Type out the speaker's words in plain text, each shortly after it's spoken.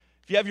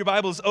If you have your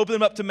Bibles, open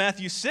them up to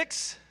Matthew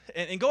 6,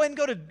 and go ahead and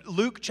go to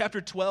Luke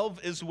chapter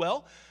 12 as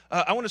well.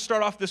 I want to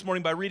start off this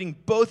morning by reading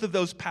both of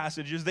those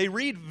passages. They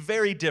read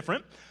very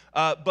different,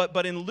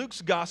 but in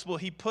Luke's gospel,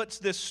 he puts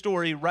this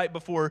story right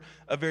before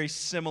a very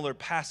similar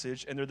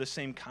passage, and they're the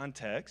same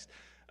context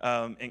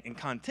and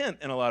content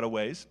in a lot of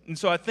ways. And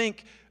so I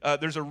think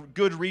there's a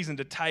good reason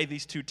to tie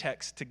these two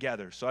texts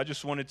together. So I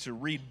just wanted to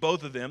read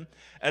both of them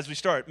as we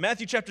start.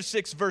 Matthew chapter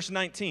 6, verse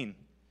 19.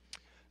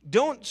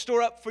 Don't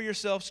store up for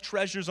yourselves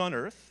treasures on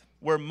earth,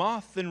 where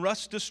moth and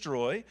rust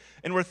destroy,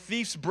 and where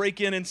thieves break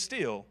in and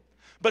steal.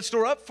 But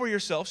store up for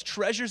yourselves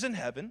treasures in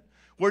heaven,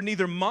 where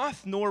neither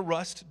moth nor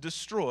rust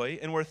destroy,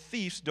 and where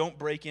thieves don't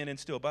break in and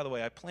steal. By the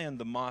way, I planned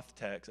the moth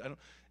text. I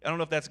don't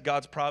know if that's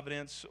God's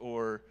providence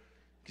or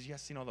because you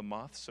guys seen all the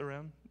moths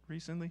around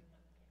recently.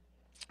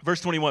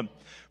 Verse 21.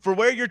 For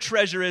where your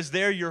treasure is,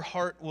 there your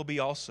heart will be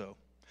also.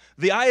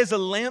 The eye is a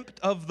lamp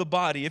of the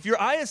body. If your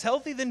eye is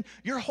healthy, then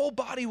your whole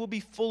body will be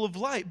full of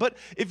light. But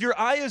if your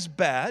eye is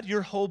bad,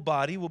 your whole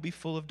body will be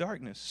full of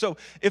darkness. So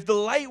if the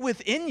light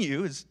within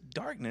you is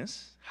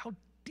darkness, how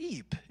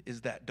deep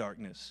is that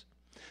darkness?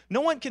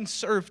 No one can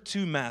serve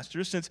two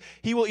masters, since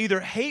he will either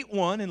hate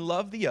one and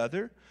love the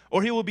other,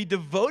 or he will be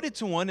devoted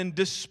to one and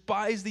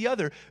despise the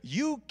other.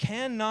 You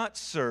cannot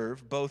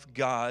serve both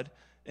God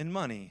and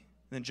money.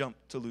 Then jump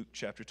to Luke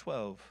chapter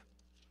 12.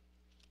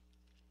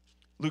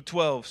 Luke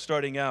 12,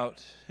 starting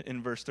out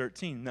in verse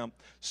 13. Now,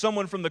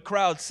 someone from the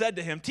crowd said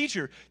to him,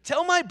 "Teacher,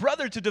 tell my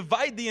brother to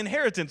divide the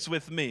inheritance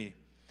with me."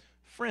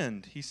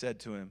 "Friend," he said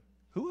to him,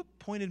 "who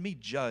appointed me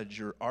judge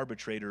or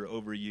arbitrator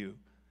over you?"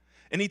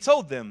 And he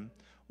told them,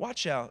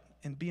 "Watch out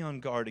and be on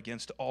guard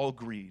against all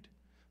greed,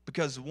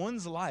 because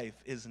one's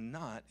life is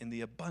not in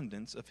the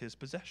abundance of his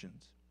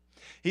possessions."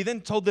 He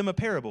then told them a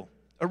parable.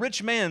 A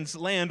rich man's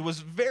land was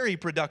very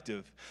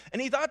productive,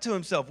 and he thought to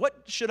himself,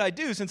 "What should I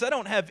do since I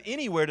don't have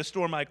anywhere to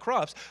store my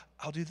crops?"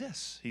 "I'll do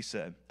this," he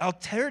said. "I'll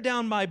tear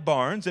down my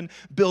barns and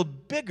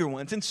build bigger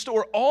ones and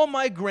store all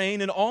my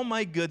grain and all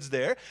my goods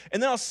there. And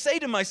then I'll say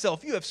to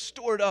myself, 'You have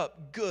stored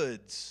up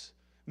goods,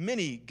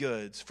 many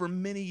goods, for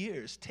many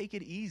years. Take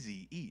it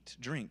easy, eat,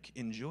 drink,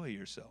 enjoy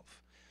yourself.'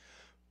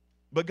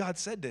 But God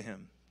said to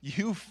him,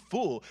 'You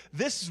fool,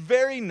 this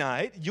very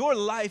night your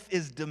life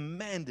is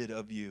demanded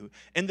of you,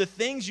 and the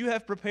things you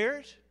have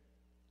prepared,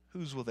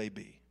 whose will they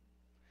be?'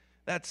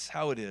 That's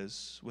how it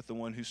is with the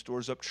one who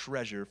stores up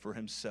treasure for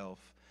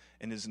himself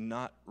and is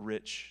not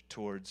rich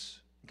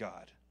towards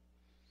God."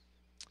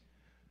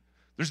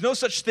 There's no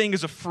such thing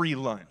as a free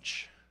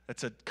lunch.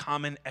 That's a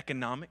common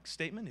economic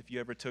statement if you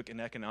ever took an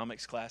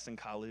economics class in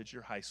college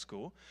or high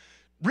school.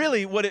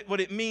 Really, what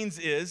it means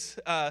is,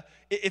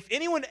 if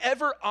anyone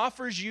ever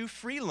offers you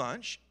free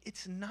lunch,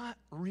 it's not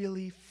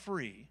really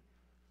free.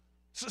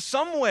 So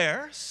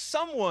somewhere,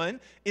 someone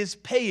is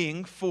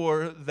paying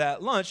for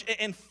that lunch.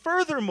 And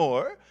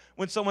furthermore,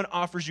 when someone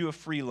offers you a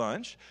free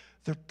lunch,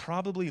 they're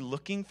probably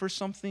looking for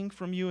something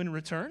from you in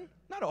return.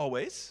 Not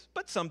always,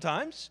 but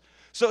sometimes.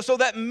 So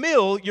that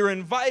meal you're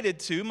invited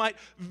to might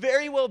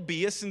very well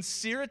be a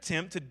sincere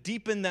attempt to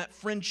deepen that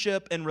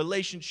friendship and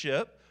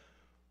relationship.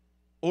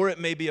 Or it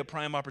may be a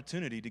prime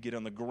opportunity to get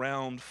on the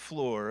ground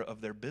floor of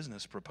their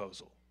business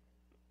proposal.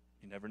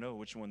 You never know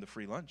which one the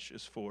free lunch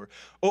is for.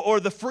 Or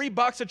the free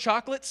box of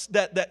chocolates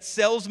that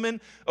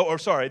salesman,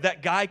 that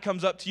guy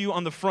comes up to you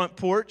on the front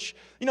porch.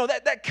 You know,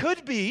 that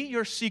could be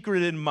your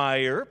secret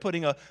admirer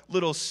putting a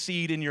little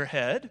seed in your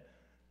head.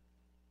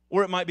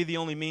 Or it might be the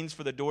only means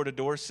for the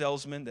door-to-door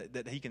salesman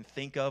that he can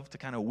think of to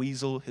kind of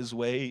weasel his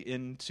way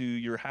into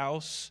your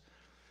house.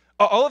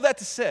 All of that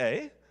to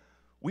say,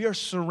 we are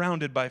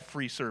surrounded by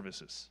free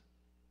services.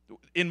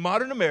 In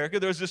modern America,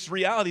 there's this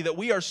reality that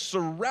we are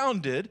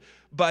surrounded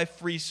by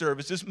free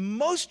services,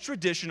 most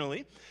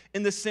traditionally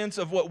in the sense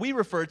of what we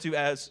refer to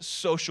as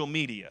social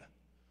media.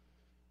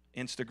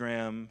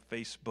 Instagram,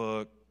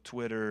 Facebook,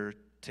 Twitter,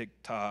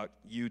 TikTok,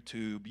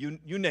 YouTube,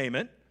 you name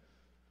it.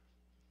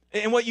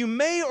 And what you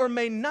may or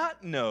may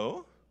not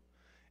know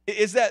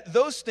is that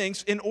those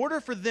things, in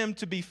order for them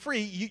to be free,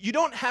 you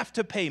don't have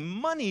to pay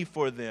money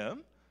for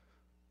them.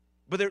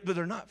 But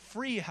they're not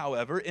free,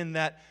 however, in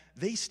that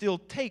they still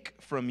take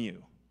from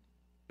you.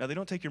 Now, they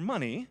don't take your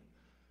money.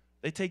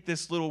 They take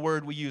this little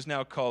word we use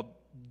now called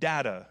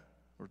data,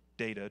 or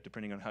data,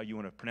 depending on how you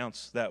want to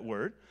pronounce that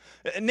word.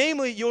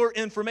 Namely, your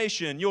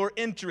information, your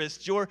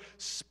interests, your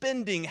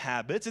spending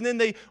habits. And then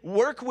they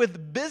work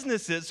with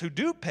businesses who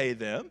do pay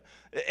them,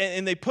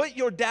 and they put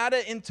your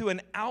data into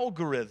an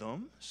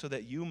algorithm so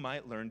that you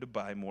might learn to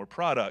buy more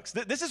products.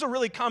 This is a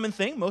really common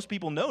thing most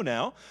people know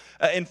now.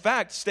 In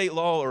fact, state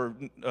law or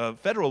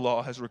federal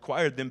law has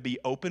required them be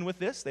open with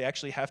this. They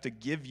actually have to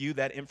give you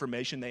that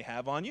information they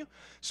have on you.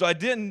 So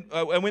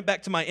I went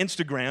back to my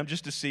Instagram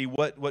just to see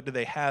what do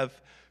they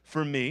have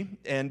for me,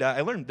 and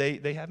I learned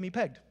they have me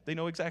pegged. They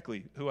know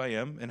exactly who I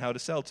am and how to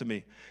sell to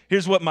me.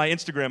 Here's what my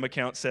Instagram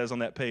account says on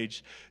that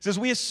page. It says,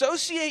 we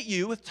associate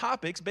you with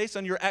topics based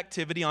on your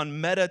activity on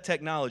Meta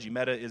technology.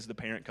 Meta is the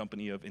parent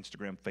company of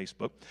Instagram,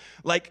 Facebook.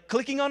 Like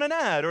clicking on an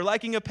ad or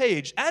liking a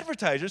page.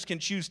 Advertisers can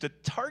choose to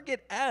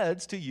target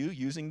ads to you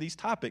using these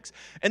topics.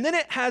 And then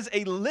it has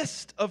a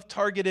list of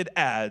targeted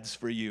ads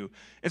for you.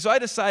 And so I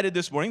decided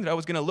this morning that I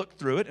was going to look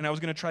through it and I was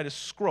going to try to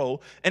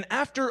scroll. And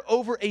after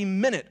over a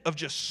minute of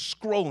just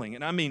scrolling,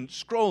 and I mean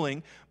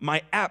scrolling,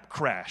 my app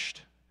crashed.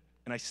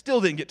 And I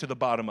still didn't get to the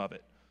bottom of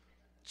it.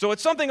 So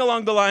it's something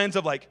along the lines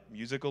of like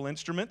musical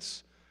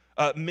instruments,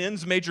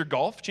 men's major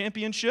golf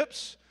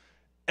championships,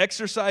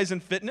 exercise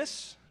and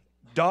fitness,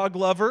 dog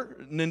lover,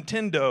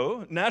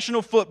 Nintendo,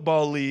 National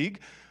Football League,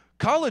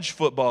 College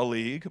Football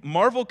League,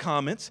 Marvel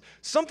Comics,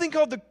 something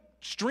called the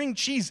String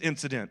Cheese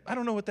Incident. I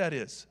don't know what that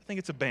is. I think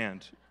it's a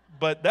band.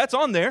 But that's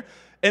on there.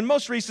 And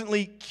most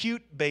recently,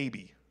 Cute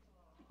Baby.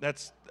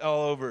 That's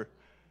all over.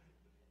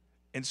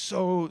 And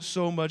so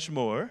much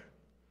more.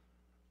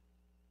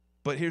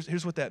 But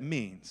here's what that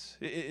means.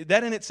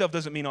 That in itself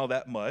doesn't mean all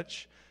that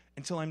much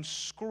until I'm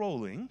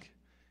scrolling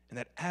and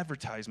that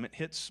advertisement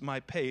hits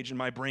my page and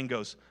my brain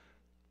goes,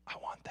 I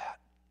want that.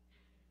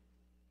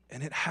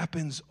 And it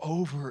happens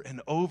over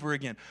and over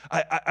again.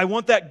 I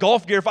want that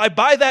golf gear. If I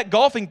buy that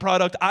golfing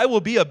product, I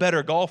will be a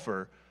better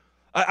golfer.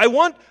 I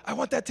want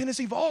that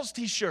Tennessee Vols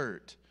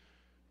t-shirt.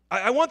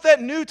 I want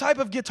that new type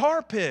of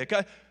guitar pick.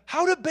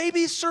 How do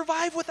babies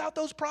survive without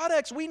those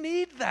products? We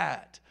need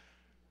that.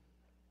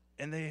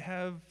 And they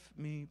have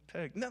me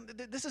pegged. Now,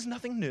 this is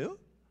nothing new.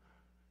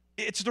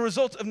 It's the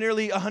result of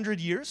nearly 100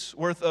 years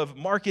worth of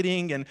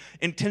marketing and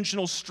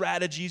intentional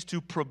strategies to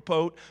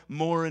promote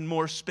more and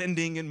more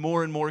spending and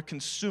more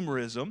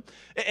consumerism.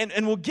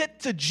 And we'll get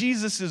to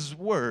Jesus'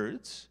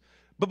 words.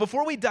 But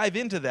before we dive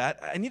into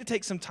that, I need to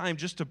take some time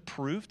just to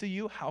prove to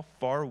you how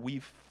far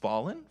we've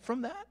fallen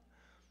from that.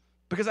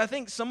 Because I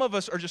think some of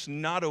us are just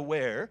not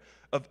aware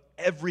of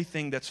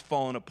everything that's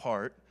fallen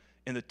apart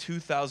in the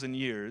 2,000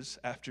 years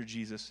after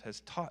Jesus has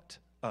taught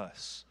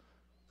us.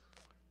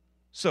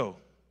 So,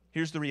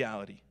 here's the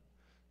reality.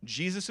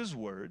 Jesus'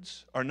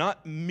 words are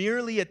not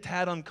merely a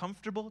tad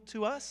uncomfortable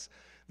to us.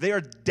 They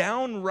are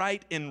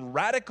downright in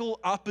radical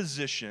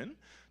opposition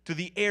to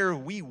the air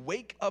we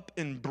wake up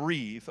and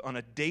breathe on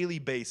a daily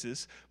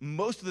basis,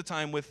 most of the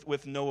time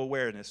with no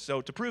awareness.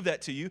 So to prove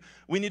that to you,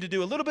 we need to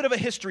do a little bit of a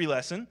history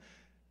lesson,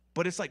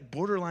 but it's like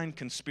borderline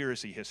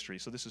conspiracy history,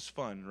 so this is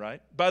fun,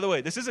 right? By the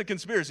way, this isn't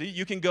conspiracy.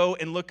 You can go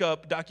and look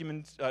up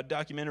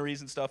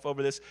documentaries and stuff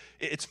over this.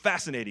 It's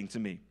fascinating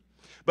to me.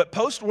 But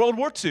post-World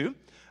War II,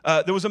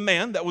 there was a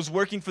man that was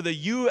working for the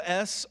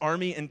U.S.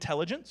 Army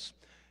Intelligence.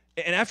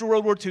 And after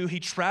World War II, he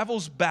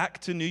travels back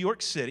to New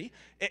York City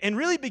and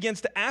really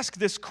begins to ask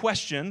this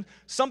question,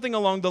 something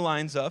along the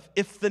lines of,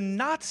 if the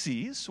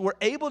Nazis were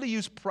able to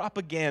use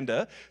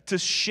propaganda to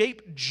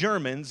shape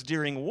Germans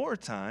during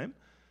wartime,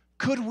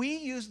 could we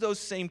use those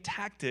same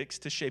tactics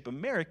to shape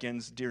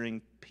Americans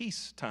during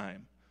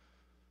peacetime?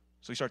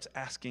 So he starts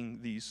asking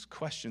these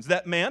questions.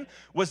 That man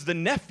was the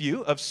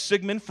nephew of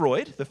Sigmund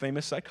Freud, the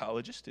famous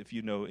psychologist, if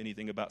you know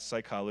anything about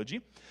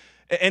psychology.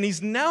 And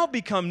he's now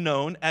become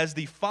known as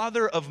the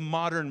father of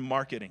modern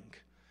marketing.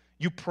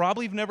 You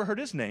probably have never heard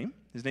his name.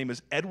 His name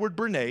is Edward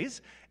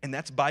Bernays, and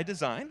that's by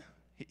design.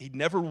 He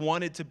never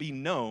wanted to be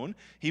known.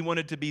 He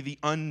wanted to be the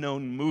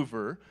unknown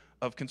mover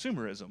of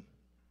consumerism.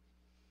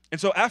 And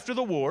so after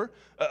the war,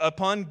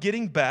 upon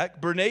getting back,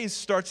 Bernays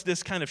starts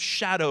this kind of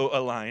shadow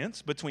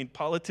alliance between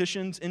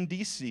politicians in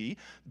D.C.,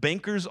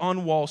 bankers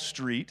on Wall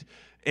Street,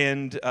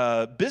 and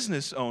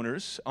business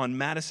owners on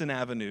Madison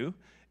Avenue,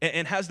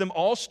 and has them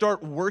all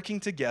start working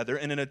together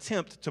in an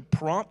attempt to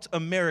prompt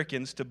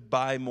Americans to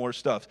buy more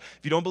stuff.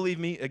 If you don't believe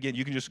me, again,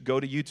 you can just go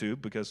to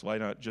YouTube, because why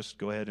not just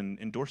go ahead and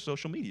endorse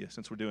social media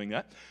since we're doing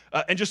that,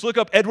 and just look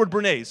up Edward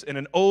Bernays, and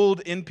an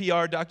old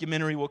NPR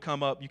documentary will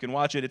come up. You can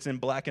watch it. It's in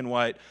black and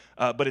white,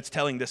 but it's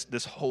telling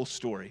this whole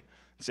story.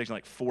 It's taking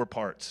like 4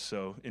 parts,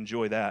 so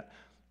enjoy that.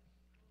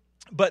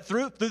 But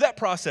through that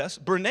process,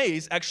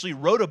 Bernays actually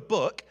wrote a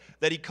book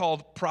that he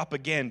called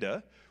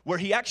Propaganda, where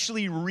he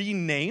actually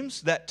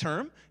renames that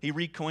term. He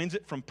recoins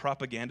it from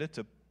propaganda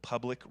to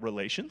public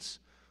relations,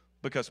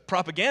 because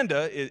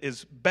propaganda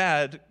is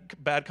bad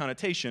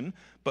connotation,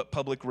 but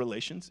public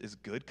relations is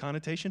good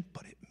connotation,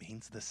 but it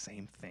means the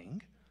same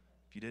thing,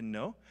 if you didn't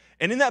know.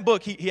 And in that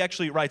book, he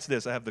actually writes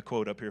this. I have the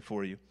quote up here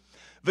for you.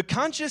 The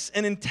conscious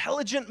and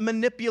intelligent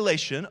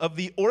manipulation of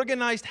the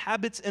organized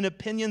habits and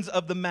opinions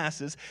of the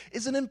masses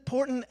is an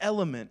important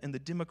element in the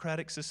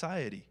democratic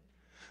society.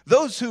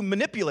 Those who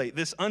manipulate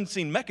this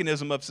unseen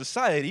mechanism of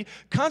society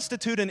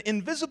constitute an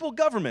invisible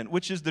government,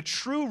 which is the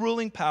true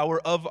ruling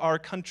power of our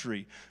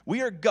country. We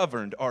are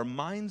governed, our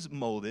minds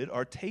molded,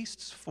 our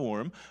tastes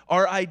formed,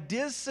 our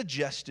ideas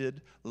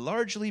suggested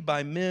largely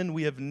by men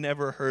we have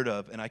never heard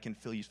of. And I can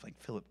feel you like,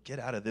 Philip, get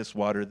out of this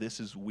water. This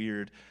is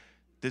weird.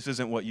 This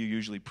isn't what you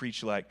usually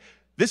preach like.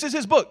 This is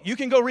his book. You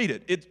can go read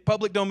it. It's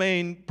Public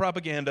Domain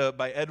Propaganda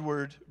by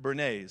Edward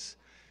Bernays.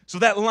 So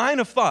that line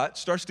of thought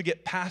starts to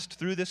get passed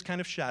through this kind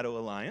of shadow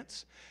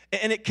alliance,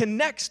 and it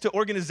connects to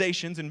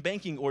organizations and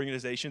banking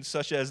organizations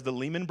such as the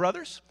Lehman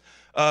Brothers,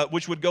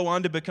 which would go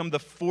on to become the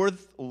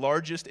fourth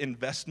largest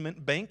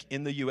investment bank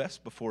in the U.S.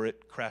 before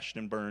it crashed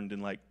and burned in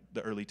like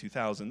the early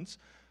 2000s.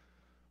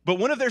 But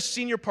one of their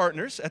senior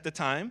partners at the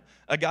time,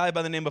 a guy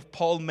by the name of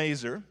Paul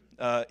Mazur,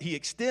 he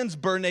extends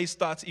Bernays'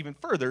 thoughts even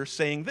further,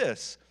 saying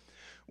this: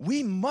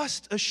 we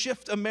must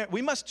shift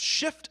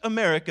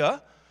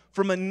America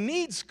from a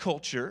needs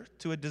culture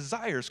to a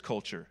desires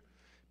culture.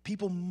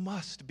 People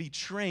must be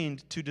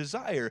trained to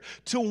desire,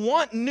 to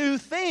want new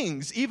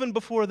things, even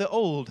before the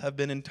old have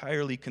been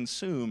entirely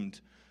consumed.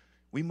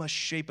 We must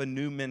shape a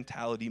new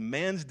mentality.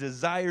 Man's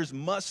desires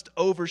must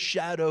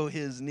overshadow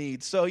his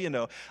needs. So,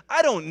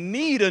 I don't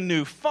need a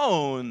new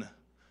phone,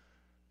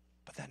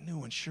 but that new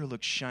one sure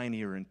looks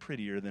shinier and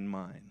prettier than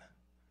mine.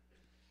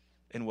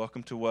 And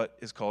welcome to what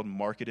is called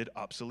marketed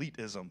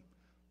obsoletism,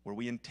 where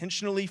we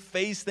intentionally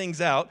phase things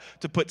out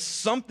to put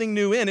something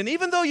new in. And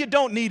even though you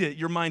don't need it,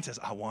 your mind says,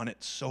 I want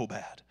it so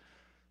bad.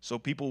 So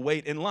people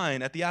wait in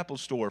line at the Apple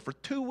store for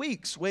 2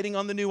 weeks waiting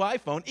on the new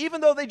iPhone,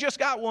 even though they just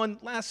got one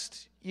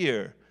last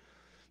year.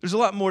 There's a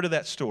lot more to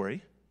that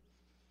story.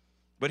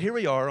 But here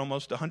we are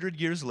almost 100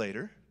 years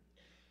later,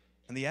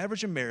 and the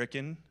average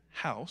American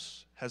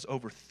house has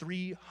over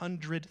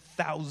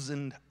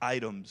 300,000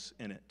 items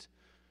in it.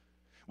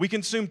 We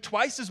consume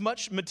twice as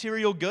much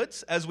material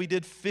goods as we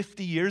did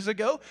 50 years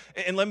ago.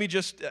 And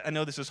I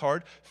know this is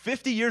hard.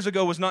 50 years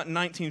ago was not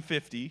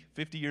 1950.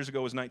 50 years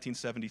ago was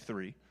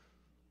 1973.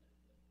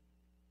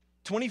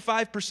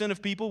 25%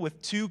 of people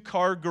with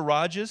 2-car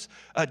garages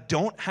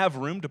don't have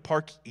room to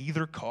park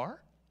either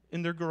car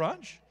in their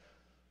garage.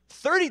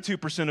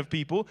 32% of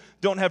people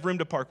don't have room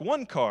to park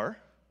one car.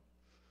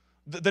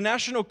 The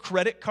national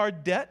credit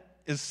card debt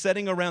is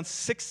setting around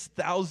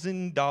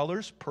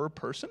 $6,000 per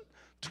person.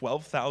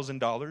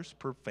 $12,000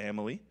 per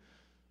family,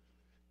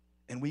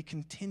 and we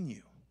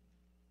continue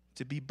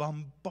to be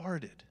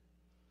bombarded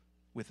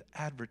with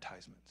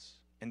advertisements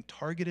and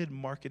targeted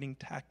marketing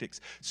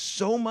tactics,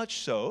 so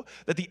much so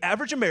that the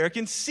average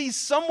American sees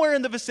somewhere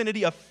in the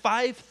vicinity of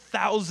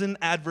 5,000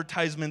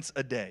 advertisements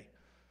a day.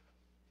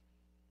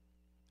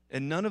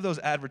 And none of those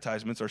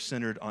advertisements are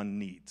centered on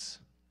needs.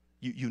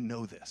 You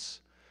know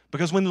this.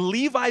 Because when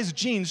Levi's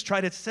jeans try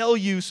to sell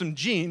you some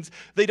jeans,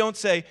 they don't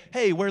say,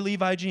 hey, wear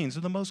Levi jeans.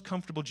 They're the most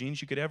comfortable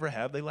jeans you could ever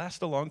have. They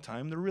last a long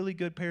time. They're a really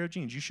good pair of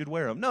jeans. You should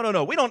wear them.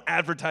 No. We don't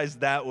advertise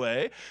that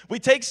way. We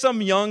take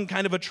some young,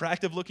 kind of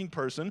attractive-looking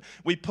person.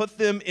 We put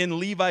them in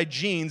Levi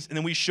jeans, and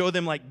then we show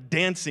them, like,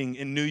 dancing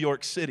in New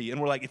York City. And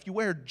we're like, if you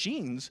wear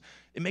jeans,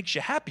 it makes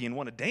you happy and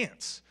want to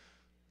dance.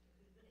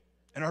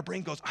 And our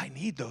brain goes, I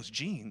need those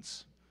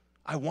jeans.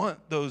 I want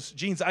those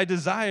jeans. I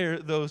desire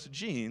those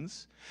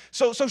jeans.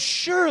 So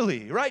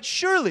surely, right?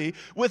 Surely,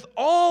 with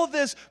all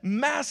this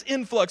mass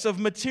influx of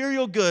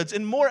material goods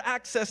and more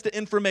access to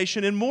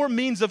information and more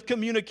means of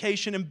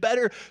communication and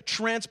better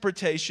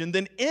transportation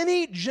than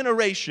any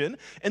generation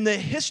in the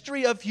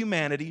history of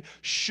humanity,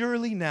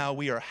 surely now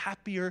we are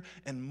happier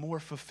and more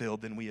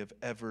fulfilled than we have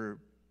ever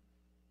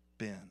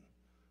been.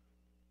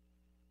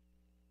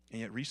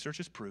 And yet research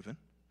has proven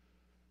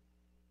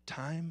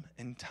time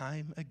and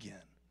time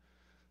again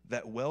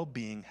that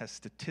well-being has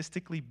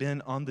statistically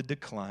been on the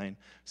decline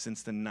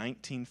since the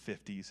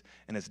 1950s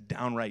and has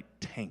downright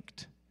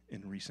tanked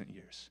in recent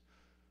years.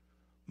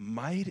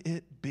 Might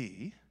it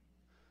be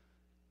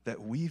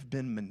that we've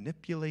been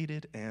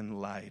manipulated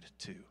and lied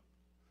to?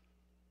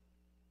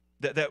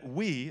 That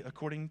we,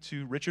 according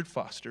to Richard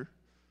Foster,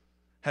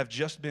 have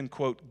just been,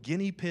 quote,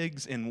 guinea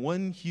pigs in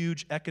one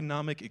huge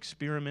economic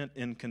experiment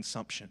in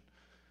consumption?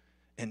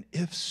 And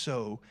if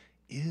so,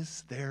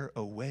 is there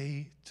a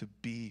way to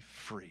be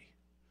free?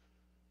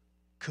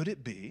 Could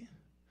it be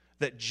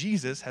that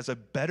Jesus has a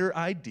better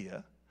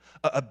idea,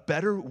 a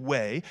better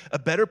way, a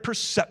better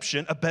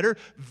perception, a better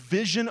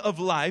vision of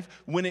life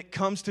when it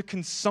comes to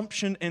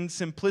consumption and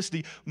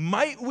simplicity?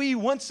 Might we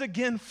once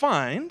again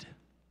find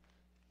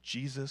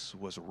Jesus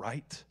was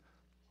right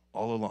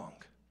all along?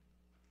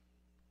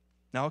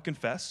 Now, I'll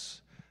confess,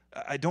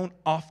 I don't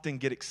often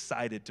get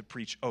excited to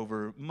preach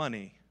over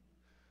money.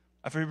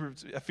 I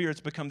fear it's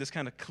become this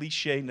kind of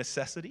cliche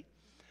necessity.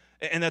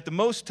 And at the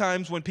most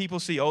times when people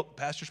see, oh,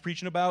 pastor's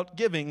preaching about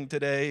giving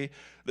today,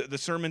 the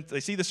sermon, they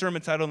see the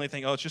sermon title and they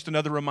think, oh, it's just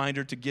another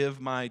reminder to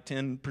give my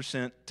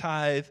 10%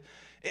 tithe.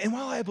 And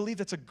while I believe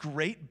that's a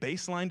great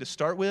baseline to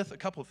start with, a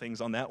couple of things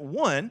on that.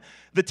 One,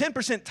 the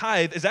 10%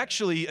 tithe is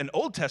actually an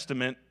Old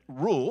Testament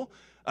rule,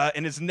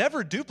 and is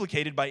never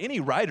duplicated by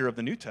any writer of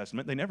the New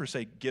Testament. They never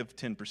say give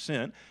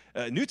 10%.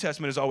 New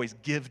Testament is always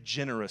give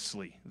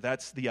generously.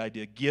 That's the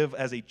idea, give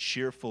as a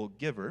cheerful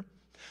giver.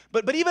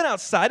 But even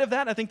outside of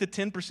that, I think the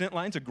 10%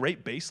 line is a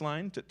great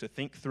baseline to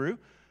think through.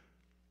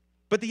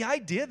 But the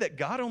idea that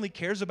God only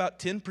cares about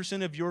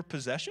 10% of your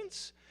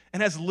possessions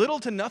and has little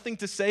to nothing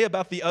to say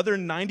about the other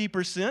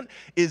 90%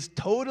 is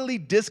totally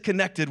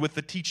disconnected with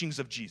the teachings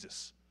of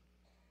Jesus.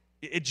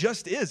 It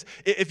just is.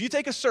 If you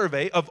take a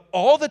survey of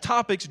all the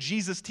topics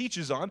Jesus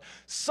teaches on,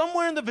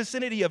 somewhere in the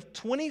vicinity of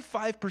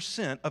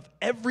 25% of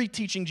every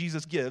teaching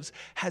Jesus gives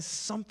has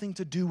something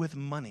to do with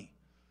money.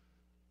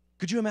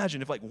 Could you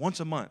imagine if like once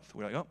a month,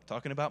 we're like, oh,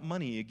 talking about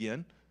money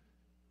again,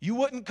 you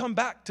wouldn't come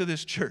back to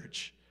this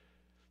church.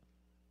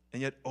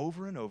 And yet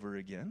over and over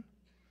again,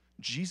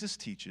 Jesus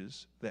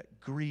teaches that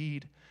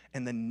greed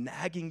and the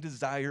nagging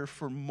desire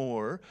for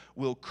more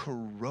will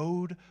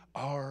corrode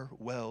our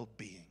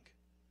well-being.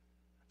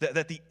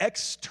 That the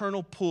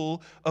external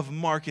pull of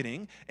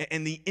marketing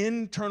and the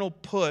internal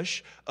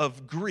push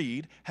of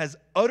greed has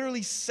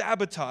utterly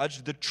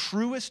sabotaged the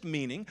truest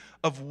meaning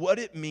of what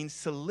it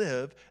means to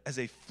live as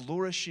a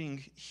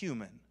flourishing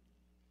human.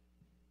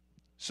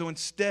 So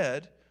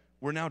instead,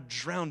 we're now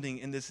drowning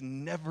in this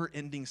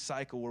never-ending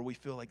cycle where we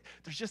feel like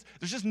there's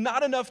just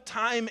not enough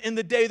time in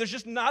the day. There's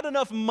just not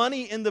enough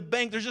money in the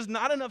bank. There's just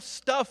not enough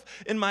stuff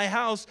in my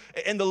house.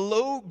 And the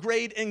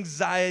low-grade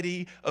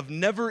anxiety of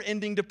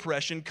never-ending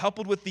depression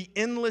coupled with the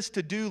endless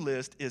to-do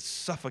list is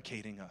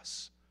suffocating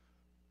us.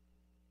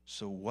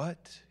 So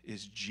what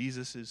is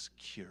Jesus'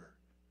 cure?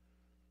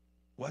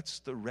 What's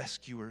the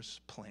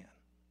rescuer's plan?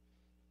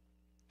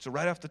 So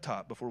right off the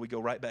top, before we go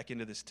right back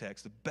into this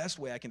text, the best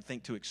way I can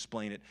think to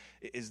explain it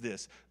is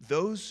this.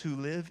 Those who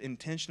live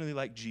intentionally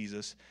like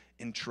Jesus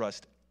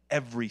entrust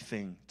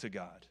everything to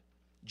God.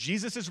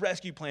 Jesus'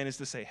 rescue plan is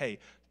to say, hey,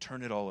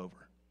 turn it all over.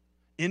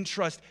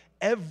 Entrust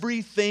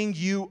everything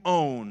you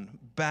own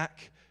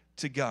back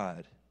to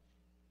God.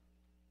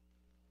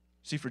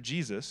 See, for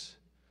Jesus,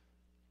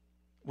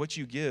 what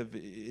you give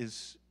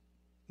is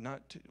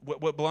not,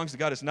 what belongs to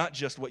God is not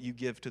just what you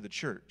give to the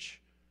church.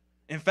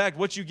 In fact,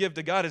 what you give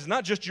to God is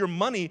not just your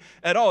money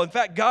at all. In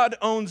fact, God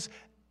owns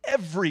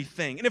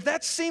everything. And if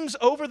that seems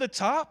over the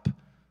top,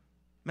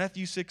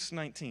 Matthew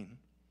 6:19.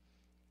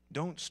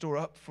 Don't store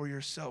up for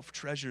yourself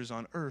treasures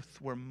on earth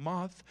where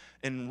moth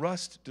and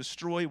rust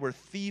destroy, where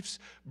thieves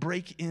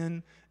break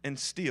in and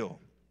steal.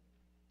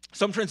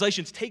 Some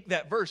translations take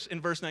that verse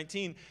in verse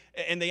 19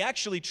 and they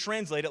actually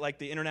translate it like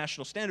the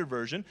International Standard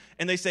Version,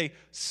 and they say,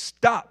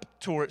 stop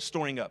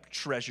storing up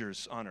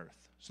treasures on earth.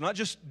 So not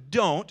just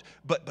don't,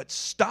 but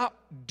stop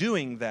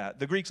doing that.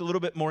 The Greek's a little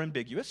bit more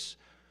ambiguous.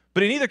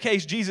 But in either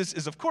case, Jesus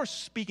is, of course,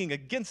 speaking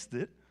against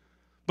it.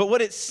 But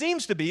what it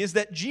seems to be is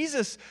that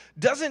Jesus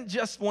doesn't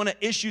just want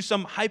to issue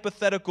some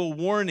hypothetical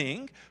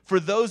warning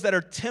for those that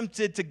are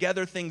tempted to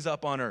gather things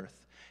up on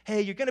earth.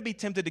 Hey, you're going to be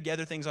tempted to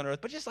gather things on earth,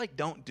 but just like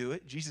don't do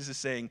it. Jesus is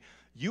saying,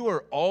 you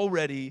are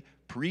already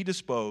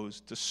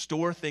predisposed to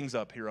store things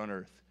up here on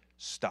earth.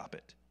 Stop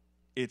it.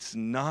 It's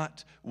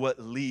not what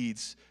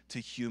leads to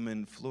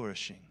human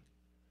flourishing.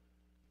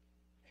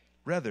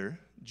 Rather,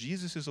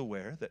 Jesus is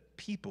aware that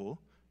people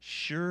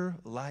sure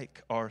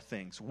like our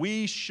things.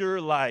 We sure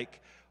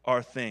like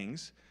our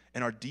things,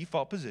 and our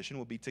default position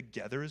will be to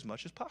gather as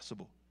much as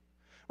possible.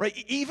 Right?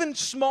 Even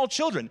small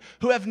children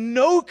who have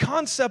no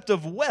concept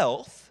of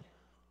wealth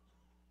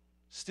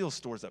still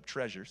stores up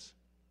treasures.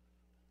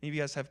 Any of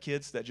you guys have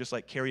kids that just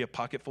like carry a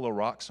pocket full of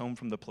rocks home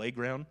from the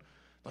playground?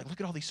 Like,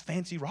 look at all these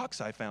fancy rocks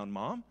I found,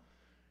 Mom.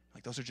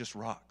 Like, those are just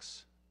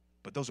rocks.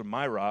 But those are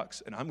my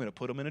rocks, and I'm going to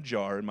put them in a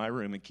jar in my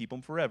room and keep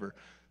them forever.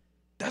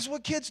 That's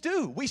what kids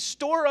do. We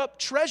store up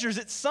treasures.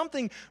 It's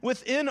something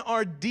within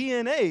our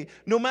DNA.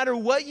 No matter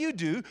what you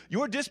do,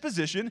 your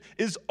disposition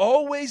is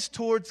always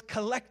towards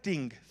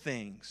collecting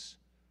things.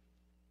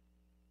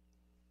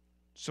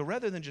 So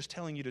rather than just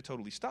telling you to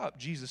totally stop,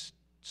 Jesus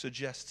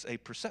suggests a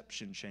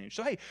perception change.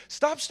 So, hey,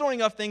 stop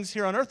storing up things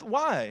here on earth.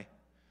 Why?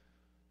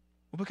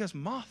 Well, because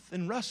moth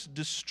and rust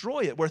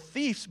destroy it, where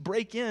thieves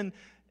break in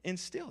and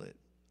steal it.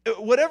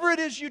 Whatever it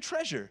is you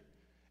treasure.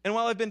 And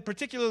while I've been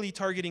particularly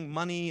targeting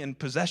money and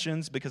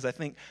possessions because I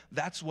think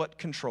that's what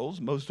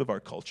controls most of our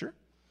culture,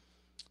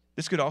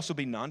 this could also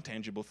be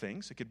non-tangible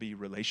things. It could be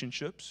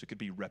relationships. It could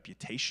be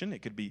reputation.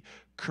 It could be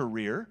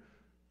career.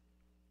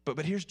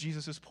 But here's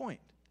Jesus' point.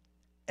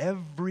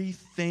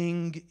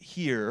 Everything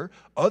here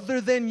other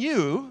than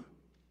you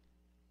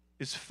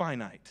is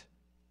finite.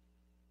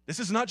 This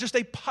is not just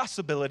a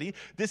possibility.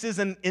 This is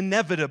an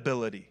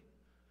inevitability.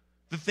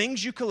 The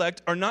things you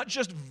collect are not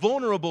just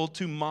vulnerable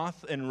to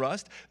moth and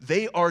rust,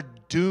 they are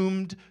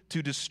doomed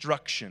to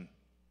destruction.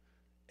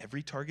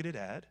 Every targeted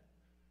ad,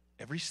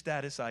 every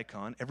status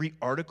icon, every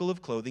article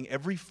of clothing,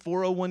 every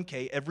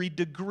 401k, every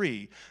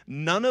degree,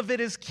 none of it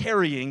is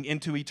carrying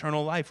into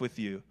eternal life with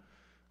you.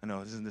 I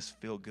know, doesn't this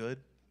feel good?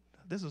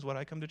 This is what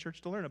I come to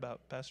church to learn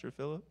about, Pastor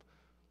Phillip.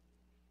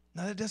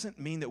 Now, that doesn't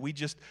mean that we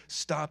just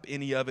stop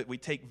any of it. We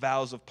take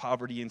vows of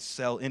poverty and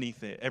sell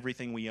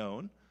everything we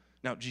own.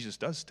 Now, Jesus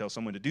does tell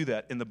someone to do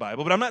that in the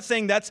Bible, but I'm not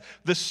saying that's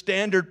the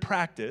standard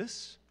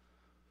practice,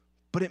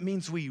 but it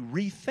means we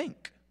rethink.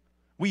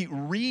 We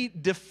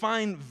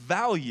redefine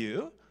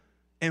value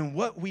in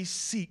what we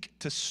seek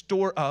to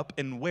store up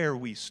and where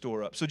we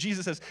store up. So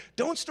Jesus says,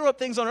 don't store up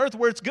things on earth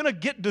where it's going to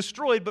get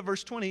destroyed, but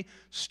verse 20,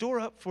 store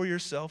up for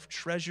yourself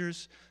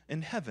treasures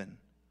in heaven.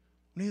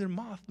 Neither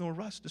moth nor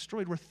rust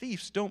destroyed, where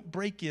thieves don't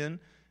break in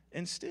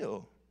and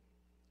steal.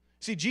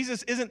 See,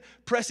 Jesus isn't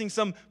pressing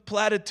some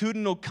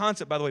platitudinal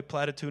concept. By the way,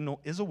 platitudinal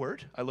is a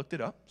word. I looked it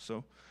up.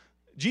 So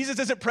Jesus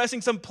isn't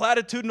pressing some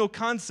platitudinal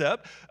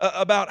concept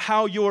about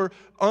how your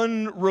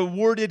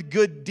unrewarded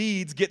good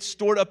deeds get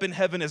stored up in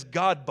heaven as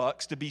God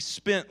bucks to be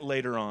spent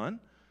later on.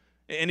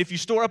 And if you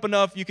store up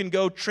enough, you can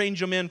go change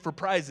them in for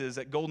prizes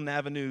at Golden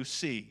Avenue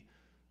C.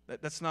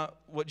 That's not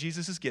what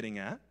Jesus is getting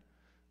at.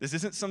 This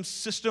isn't some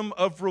system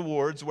of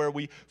rewards where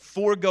we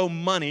forego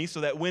money so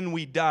that when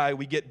we die,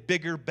 we get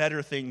bigger,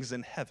 better things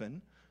in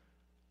heaven.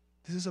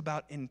 This is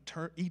about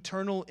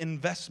eternal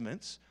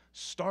investments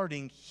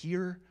starting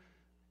here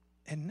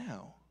and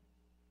now.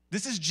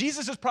 This is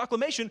Jesus'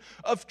 proclamation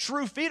of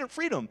true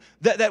freedom,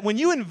 that when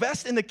you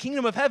invest in the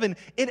kingdom of heaven,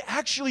 it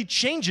actually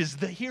changes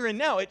the here and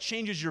now. It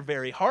changes your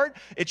very heart.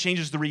 It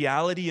changes the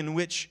reality in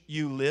which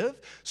you live.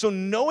 So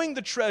knowing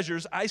the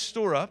treasures I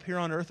store up here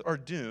on earth are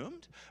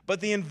doomed,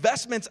 but the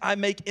investments I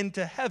make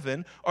into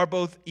heaven are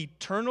both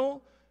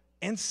eternal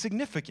and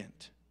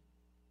significant.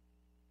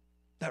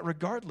 That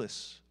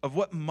regardless of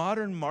what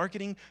modern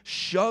marketing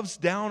shoves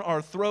down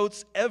our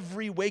throats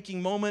every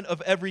waking moment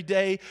of every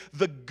day,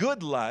 the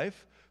good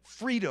life,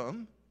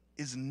 freedom,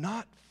 is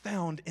not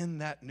found in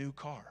that new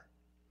car.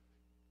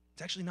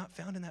 It's actually not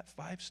found in that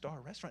 5-star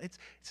restaurant.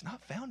 It's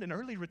not found in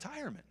early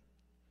retirement.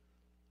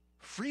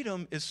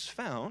 Freedom is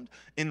found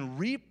in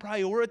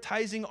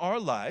reprioritizing our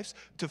lives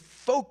to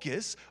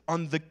focus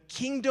on the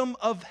kingdom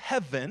of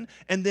heaven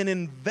and then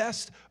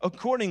invest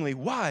accordingly.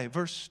 Why?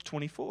 Verse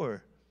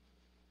 24.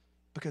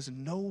 Because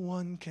no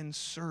one can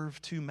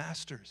serve two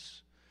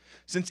masters,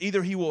 since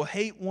either he will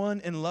hate one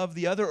and love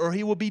the other, or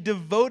he will be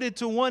devoted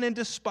to one and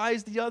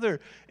despise the other.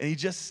 And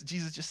Jesus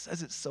just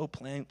says it so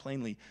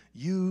plainly.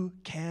 You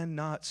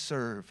cannot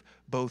serve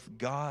both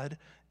God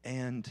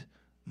and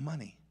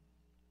money.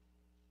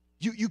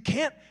 You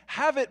can't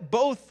have it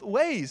both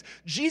ways.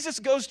 Jesus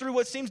goes through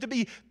what seems to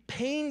be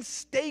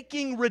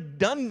painstaking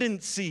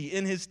redundancy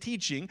in his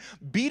teaching,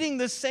 beating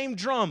the same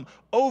drum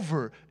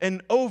over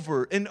and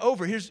over and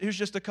over. Here's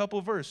just a couple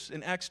verses.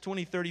 In Acts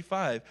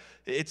 20:35,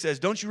 it says,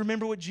 don't you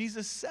remember what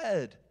Jesus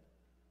said?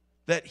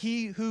 That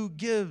he who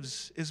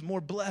gives is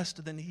more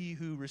blessed than he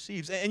who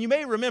receives. And you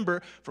may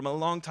remember from a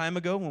long time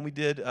ago when we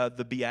did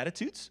the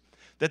Beatitudes,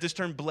 that this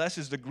term blessed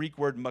is the Greek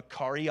word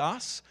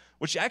makarios,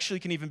 which actually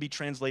can even be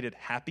translated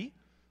happy.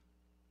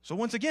 So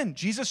once again,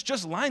 Jesus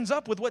just lines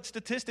up with what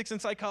statistics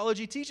and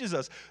psychology teaches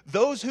us.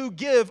 Those who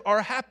give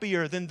are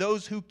happier than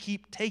those who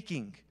keep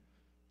taking.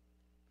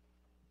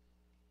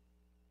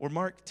 Or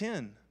Mark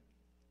 10.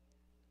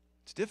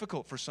 It's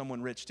difficult for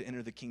someone rich to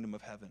enter the kingdom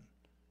of heaven.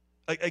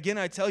 Again,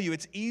 I tell you,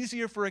 it's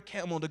easier for a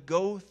camel to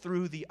go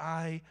through the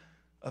eye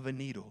of a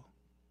needle.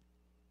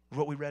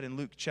 What we read in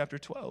Luke chapter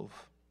 12.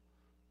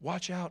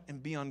 Watch out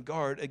and be on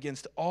guard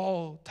against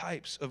all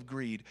types of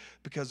greed,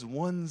 because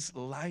one's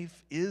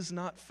life is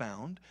not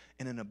found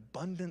in an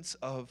abundance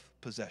of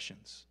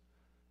possessions.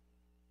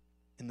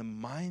 In the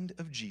mind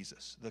of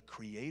Jesus, the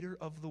creator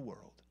of the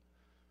world,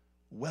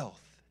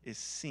 wealth is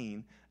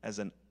seen as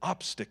an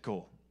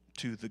obstacle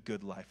to the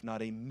good life,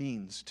 not a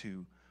means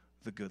to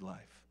the good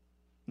life.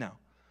 Now,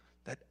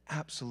 that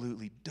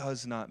absolutely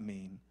does not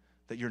mean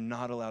that you're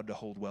not allowed to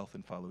hold wealth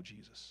and follow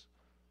Jesus.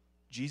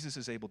 Jesus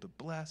is able to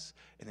bless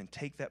and then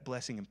take that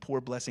blessing and pour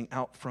blessing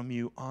out from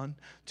you on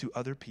to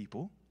other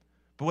people.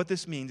 But what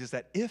this means is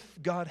that if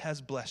God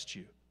has blessed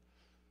you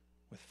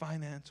with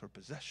finance or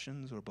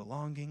possessions or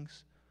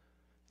belongings,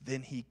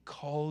 then he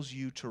calls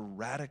you to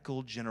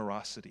radical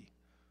generosity.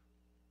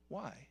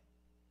 Why?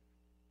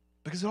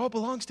 Because it all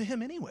belongs to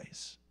him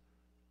anyways.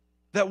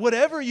 That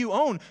whatever you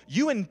own,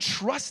 you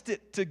entrust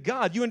it to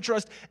God. You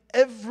entrust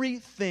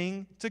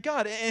everything to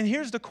God. And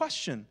here's the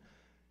question.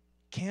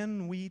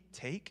 Can we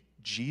take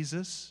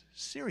Jesus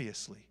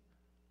seriously?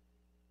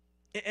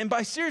 And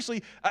by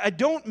seriously, I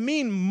don't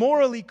mean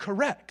morally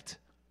correct.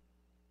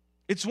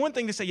 It's one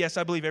thing to say, yes,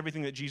 I believe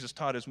everything that Jesus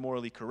taught is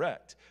morally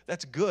correct.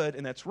 That's good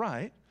and that's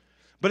right.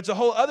 But it's a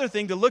whole other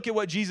thing to look at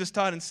what Jesus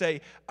taught and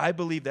say, I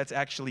believe that's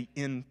actually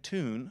in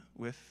tune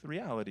with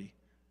reality.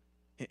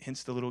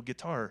 Hence the little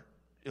guitar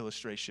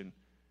illustration.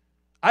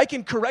 I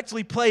can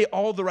correctly play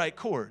all the right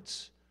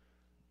chords,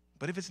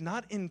 but if it's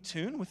not in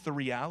tune with the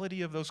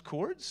reality of those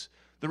chords,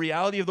 the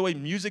reality of the way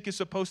music is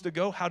supposed to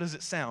go, how does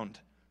it sound?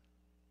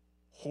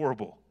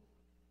 Horrible.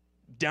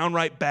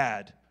 Downright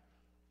bad.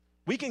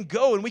 We can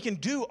go and we can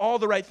do all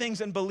the right things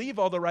and believe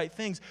all the right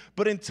things,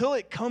 but until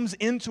it comes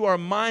into our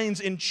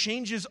minds and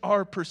changes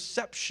our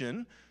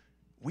perception,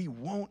 we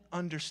won't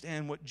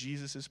understand what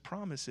Jesus'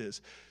 promise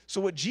is.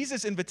 So what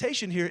Jesus'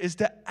 invitation here is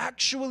to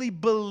actually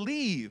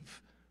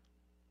believe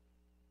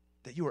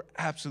that you are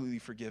absolutely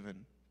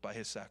forgiven by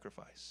his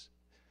sacrifice.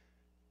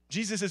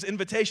 Jesus'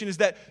 invitation is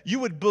that you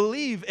would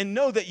believe and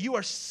know that you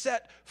are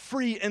set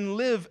free and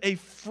live a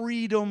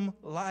freedom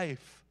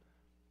life.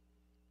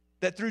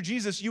 That through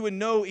Jesus you would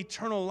know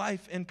eternal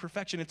life and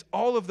perfection. It's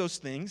all of those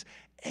things,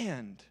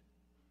 and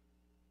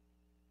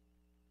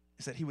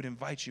is that he would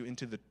invite you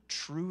into the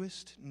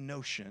truest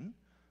notion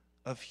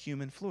of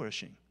human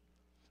flourishing.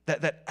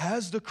 That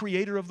as the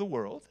creator of the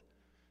world,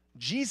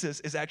 Jesus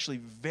is actually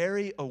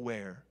very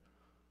aware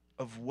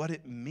of what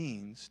it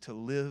means to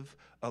live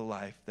a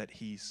life that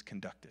he's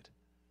conducted,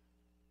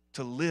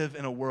 to live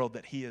in a world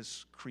that he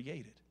has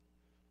created,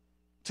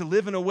 to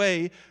live in a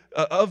way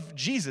of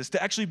Jesus,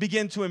 to actually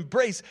begin to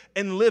embrace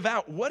and live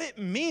out what it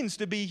means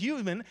to be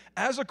human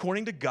as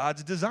according to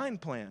God's design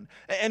plan.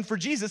 And for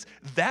Jesus,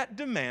 that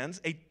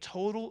demands a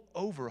total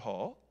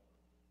overhaul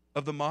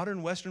of the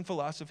modern Western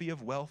philosophy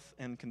of wealth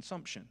and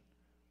consumption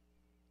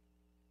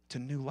to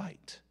new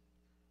light.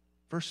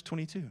 Verse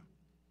 22,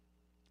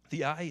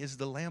 the eye is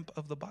the lamp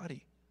of the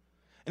body.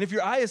 And if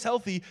your eye is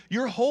healthy,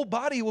 your whole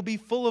body will be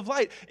full of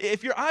light.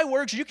 If your eye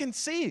works, you can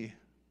see.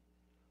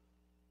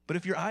 But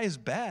if your eye is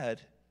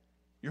bad,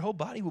 your whole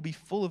body will be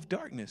full of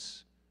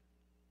darkness.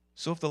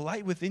 So if the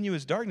light within you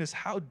is darkness,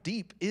 how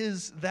deep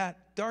is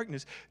that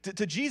darkness?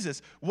 To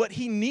Jesus, what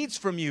he needs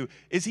from you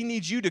is he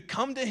needs you to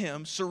come to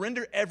him,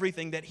 surrender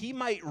everything, that he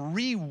might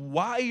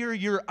rewire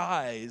your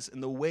eyes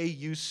in the way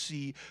you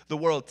see the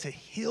world, to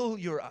heal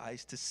your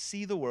eyes, to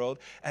see the world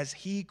as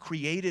he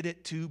created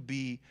it to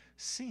be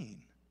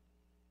seen.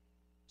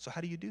 So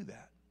how do you do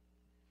that?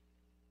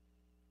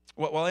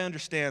 While I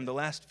understand the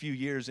last few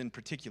years in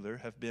particular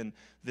have been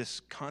this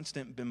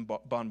constant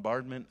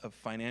bombardment of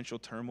financial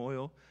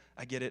turmoil,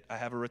 I get it. I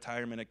have a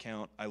retirement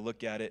account. I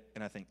look at it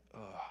and I think,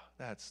 oh,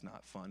 that's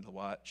not fun to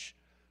watch.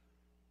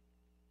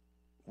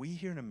 We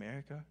here in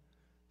America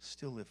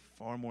still live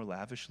far more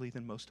lavishly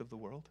than most of the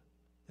world,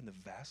 than the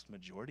vast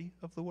majority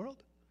of the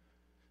world.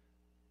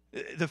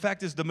 The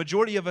fact is, the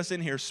majority of us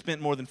in here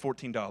spent more than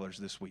 $14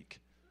 this week.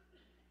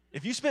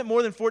 If you spent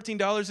more than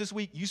 $14 this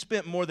week, you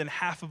spent more than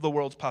half of the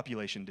world's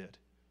population did.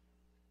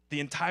 The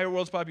entire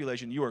world's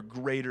population, you are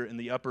greater in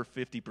the upper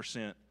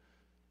 50%.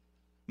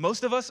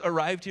 Most of us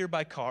arrived here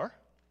by car,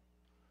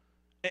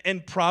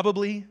 and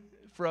probably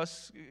for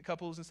us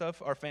couples and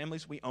stuff, our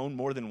families, we own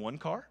more than one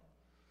car.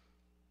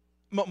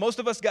 Most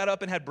of us got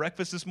up and had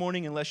breakfast this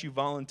morning unless you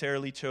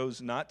voluntarily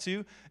chose not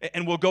to,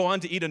 and we'll go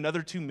on to eat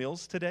another 2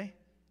 meals today.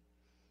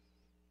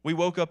 We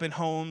woke up in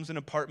homes and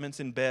apartments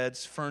and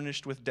beds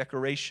furnished with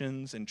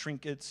decorations and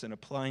trinkets and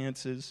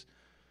appliances.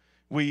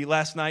 We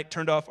last night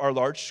turned off our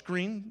large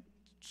screen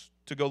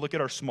to go look at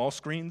our small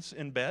screens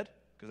in bed,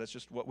 because that's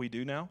just what we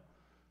do now.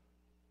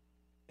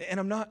 And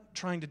I'm not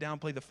trying to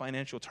downplay the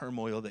financial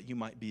turmoil that you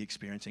might be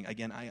experiencing.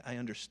 Again, I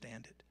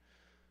understand it.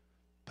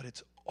 But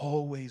it's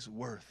always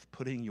worth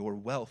putting your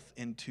wealth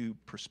into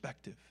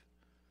perspective,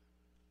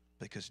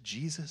 because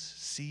Jesus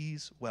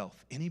sees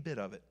wealth, any bit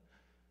of it,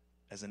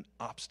 as an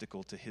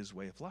obstacle to his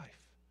way of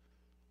life.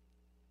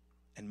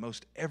 And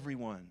most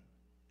everyone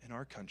in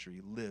our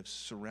country lives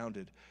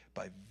surrounded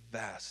by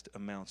vast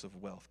amounts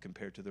of wealth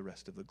compared to the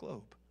rest of the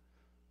globe.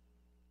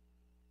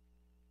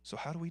 So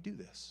how do we do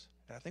this?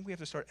 And I think we have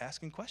to start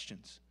asking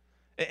questions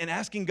and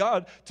asking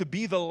God to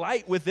be the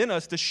light within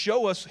us, to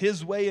show us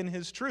his way and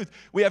his truth.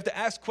 We have to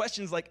ask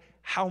questions like,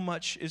 how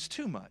much is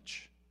too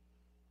much?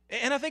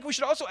 And I think we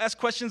should also ask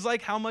questions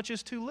like, how much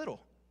is too little?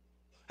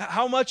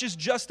 How much is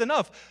just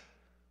enough?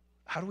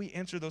 How do we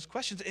answer those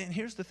questions? And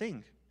here's the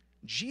thing.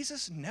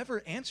 Jesus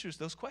never answers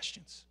those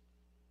questions.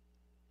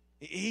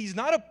 He's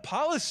not a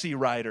policy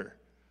writer.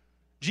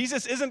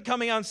 Jesus isn't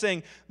coming out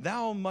saying,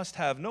 thou must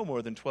have no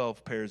more than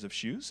 12 pairs of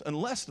shoes,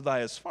 unless thou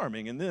is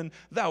farming, and then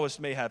thou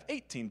may have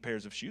 18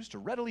 pairs of shoes to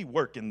readily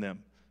work in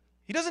them.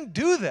 He doesn't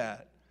do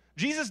that.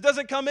 Jesus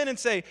doesn't come in and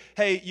say,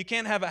 hey, you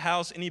can't have a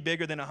house any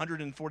bigger than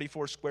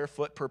 144 square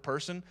foot per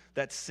person.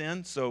 That's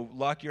sin, so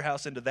lock your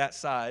house into that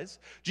size.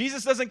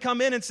 Jesus doesn't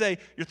come in and say,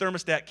 your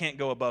thermostat can't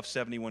go above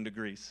 71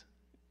 degrees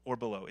or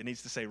below. It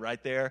needs to say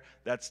right there,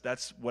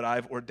 that's what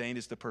I've ordained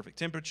is the perfect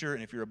temperature,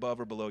 and if you're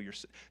above or below, you're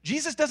sin.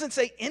 Jesus doesn't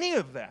say any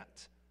of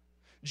that.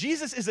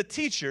 Jesus is a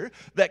teacher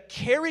that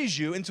carries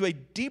you into a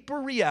deeper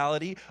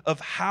reality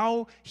of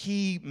how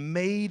he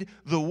made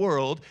the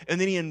world, and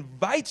then he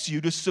invites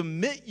you to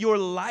submit your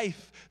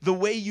life, the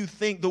way you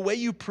think, the way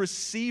you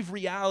perceive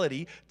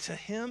reality, to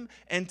him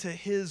and to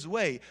his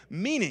way.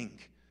 Meaning,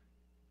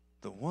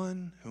 the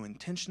one who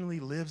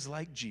intentionally lives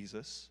like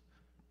Jesus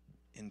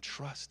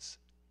entrusts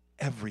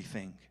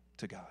everything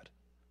to God.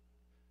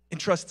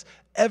 Entrusts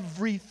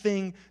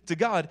everything to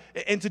God.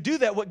 And to do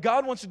that, what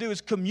God wants to do is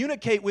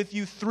communicate with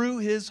you through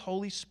his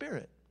Holy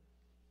Spirit.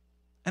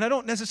 And I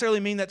don't necessarily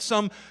mean that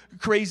some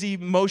crazy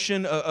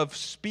motion of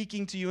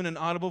speaking to you in an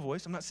audible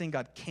voice. I'm not saying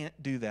God can't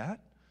do that.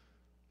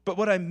 But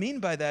what I mean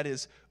by that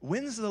is,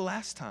 when's the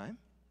last time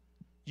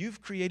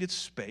you've created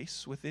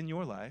space within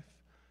your life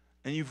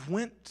and you've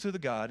went to the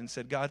God and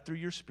said, God, through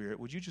your Spirit,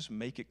 would you just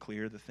make it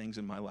clear the things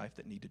in my life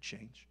that need to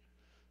change?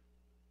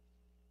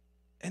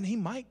 And he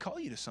might call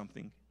you to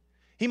something.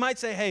 He might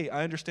say, hey,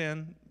 I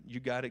understand you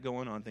got it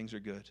going on, things are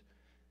good.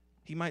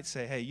 He might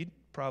say, hey, you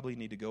probably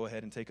need to go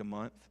ahead and take a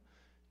month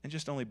and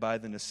just only buy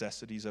the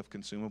necessities of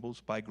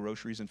consumables, buy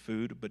groceries and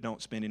food, but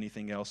don't spend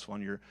anything else on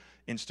your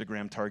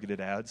Instagram targeted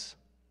ads.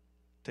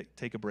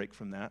 Take a break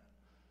from that.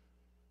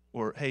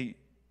 Or, hey,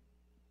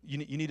 you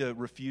need to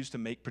refuse to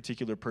make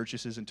particular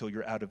purchases until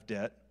you're out of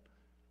debt.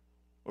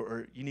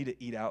 Or you need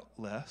to eat out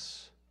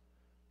less.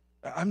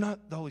 I'm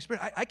not the Holy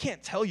Spirit. I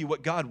can't tell you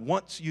what God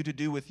wants you to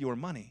do with your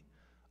money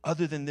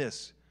other than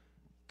this.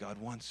 God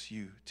wants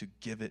you to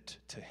give it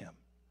to him,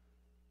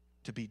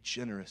 to be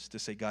generous, to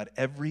say, God,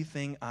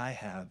 everything I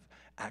have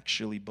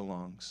actually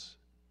belongs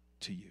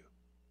to you.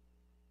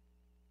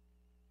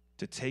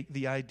 To take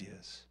the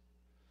ideas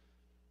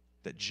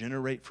that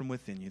generate from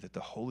within you, that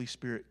the Holy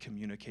Spirit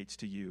communicates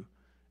to you,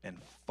 and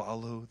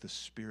follow the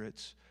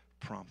Spirit's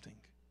prompting.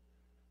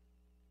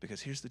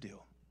 Because here's the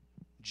deal.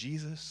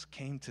 Jesus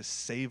came to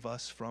save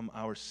us from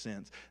our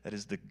sins. That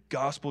is the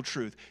gospel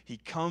truth. He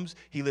comes,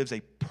 he lives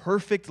a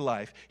perfect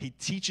life. He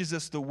teaches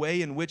us the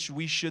way in which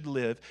we should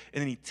live. And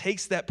then he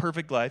takes that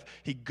perfect life,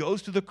 he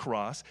goes to the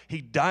cross,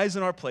 he dies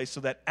in our place so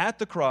that at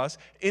the cross,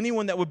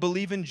 anyone that would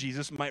believe in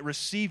Jesus might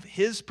receive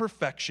his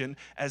perfection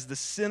as the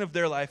sin of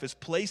their life is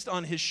placed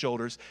on his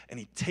shoulders, and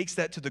he takes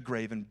that to the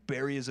grave and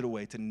buries it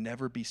away to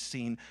never be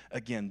seen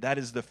again. That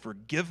is the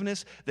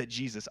forgiveness that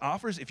Jesus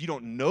offers. If you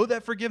don't know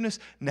that forgiveness,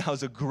 now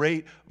is a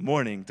great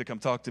morning to come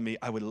talk to me.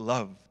 I would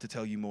love to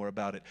tell you more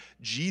about it.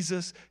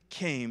 Jesus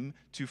came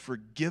to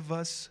forgive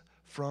us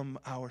from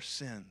our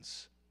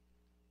sins.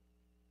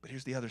 But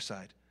here's the other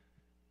side.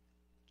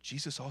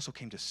 Jesus also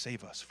came to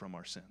save us from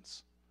our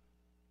sins.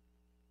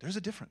 There's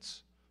a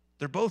difference.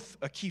 They're both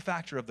a key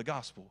factor of the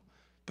gospel,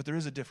 but there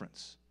is a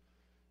difference.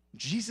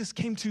 Jesus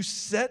came to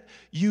set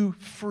you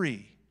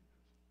free.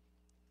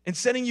 And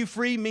setting you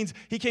free means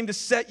he came to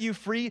set you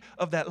free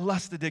of that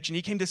lust addiction.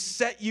 He came to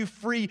set you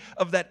free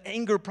of that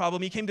anger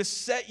problem. He came to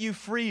set you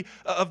free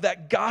of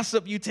that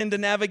gossip you tend to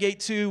navigate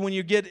to when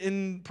you get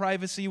in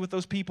privacy with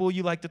those people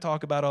you like to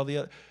talk about all the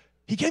other.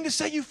 He came to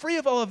set you free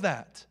of all of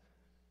that.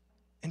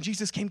 And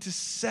Jesus came to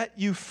set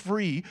you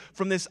free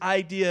from this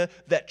idea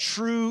that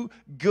true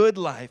good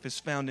life is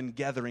found in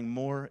gathering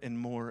more and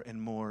more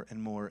and more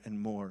and more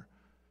and more.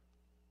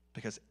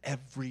 Because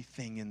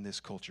everything in this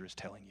culture is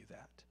telling you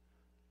that.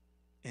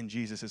 And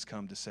Jesus has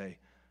come to say,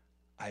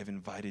 I have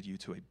invited you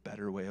to a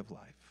better way of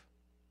life,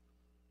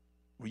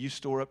 where you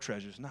store up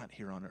treasures not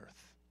here on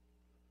earth,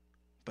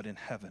 but in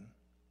heaven,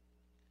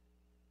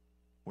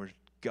 where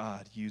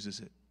God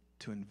uses it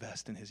to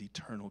invest in his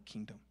eternal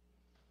kingdom.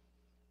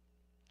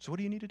 So what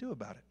do you need to do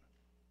about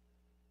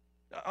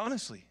it?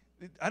 Honestly,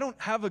 I don't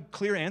have a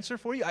clear answer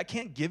for you. I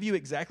can't give you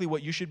exactly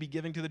what you should be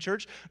giving to the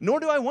church, nor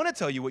do I want to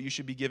tell you what you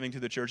should be giving to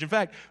the church. In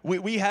fact,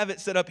 we have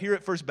it set up here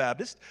at First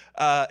Baptist,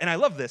 and I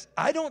love this.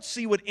 I don't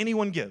see what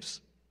anyone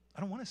gives.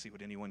 I don't want to see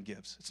what anyone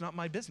gives. It's not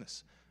my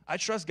business. I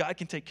trust God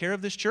can take care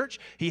of this church.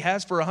 He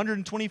has for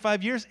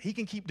 125 years. He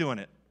can keep doing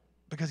it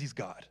because he's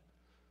God.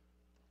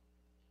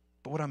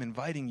 But what I'm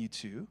inviting you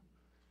to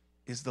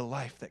is the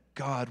life that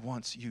God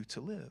wants you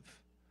to live.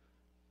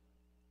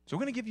 So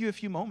we're going to give you a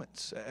few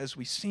moments as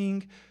we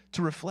sing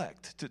to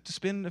reflect, to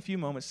spend a few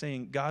moments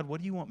saying, God,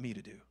 what do you want me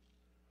to do?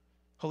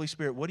 Holy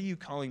Spirit, what are you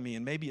calling me?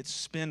 And maybe it's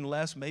spend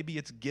less, maybe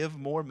it's give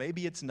more,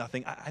 maybe it's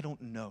nothing. I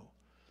don't know.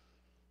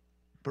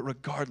 But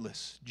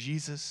regardless,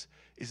 Jesus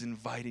is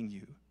inviting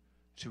you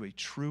to a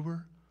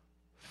truer,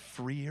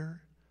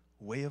 freer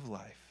way of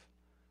life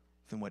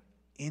than what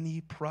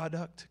any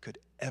product could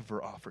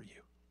ever offer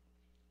you.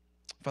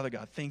 Father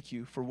God, thank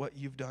you for what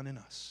you've done in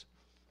us.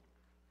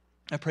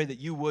 I pray that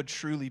you would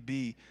truly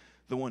be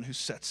the one who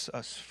sets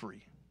us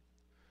free,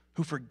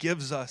 who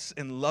forgives us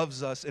and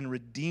loves us and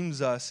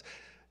redeems us,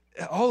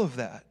 all of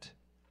that.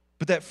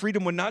 But that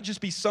freedom would not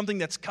just be something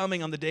that's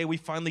coming on the day we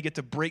finally get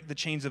to break the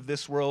chains of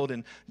this world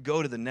and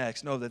go to the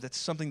next. No, that's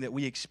something that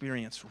we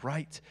experience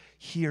right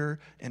here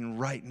and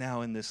right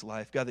now in this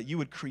life. God, that you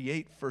would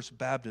create First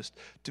Baptist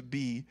to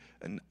be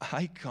an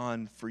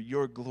icon for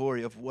your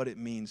glory of what it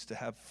means to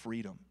have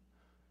freedom.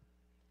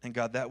 And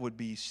God, that would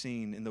be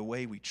seen in the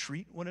way we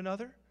treat one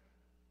another,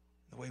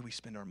 the way we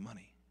spend our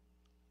money,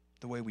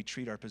 the way we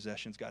treat our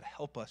possessions. God,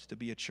 help us to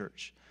be a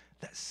church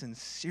that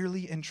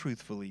sincerely and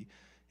truthfully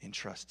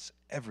entrusts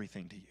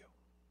everything to you.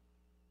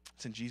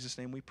 It's in Jesus'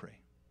 name we pray.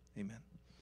 Amen.